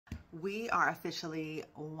We are officially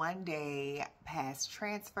 1 day past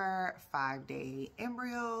transfer, 5-day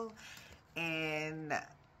embryo, and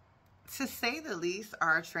to say the least,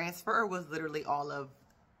 our transfer was literally all of,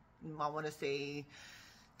 I want to say,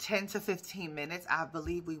 10 to 15 minutes. I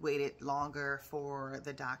believe we waited longer for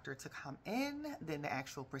the doctor to come in than the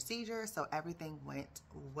actual procedure, so everything went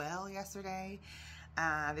well yesterday.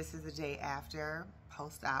 This is the day after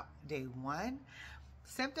post-op day 1.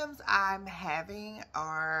 Symptoms I'm having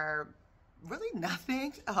are really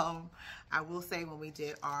nothing. I will say when we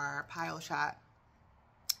did our pile shot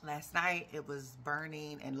last night, it was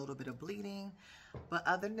burning and a little bit of bleeding. But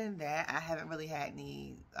other than that, I haven't really had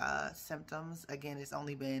any symptoms. Again, it's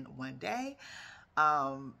only been 1 day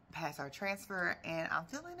past our transfer, and I'm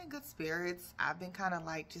feeling in good spirits. I've been kind of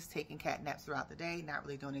like just taking cat naps throughout the day, not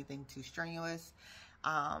really doing anything too strenuous.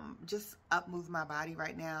 Just up moving my body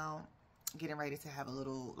right now, getting ready to have a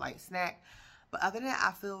little light snack. But other than that,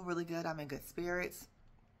 I feel really good. I'm in good spirits.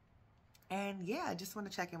 And yeah, I just want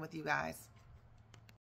to check in with you guys.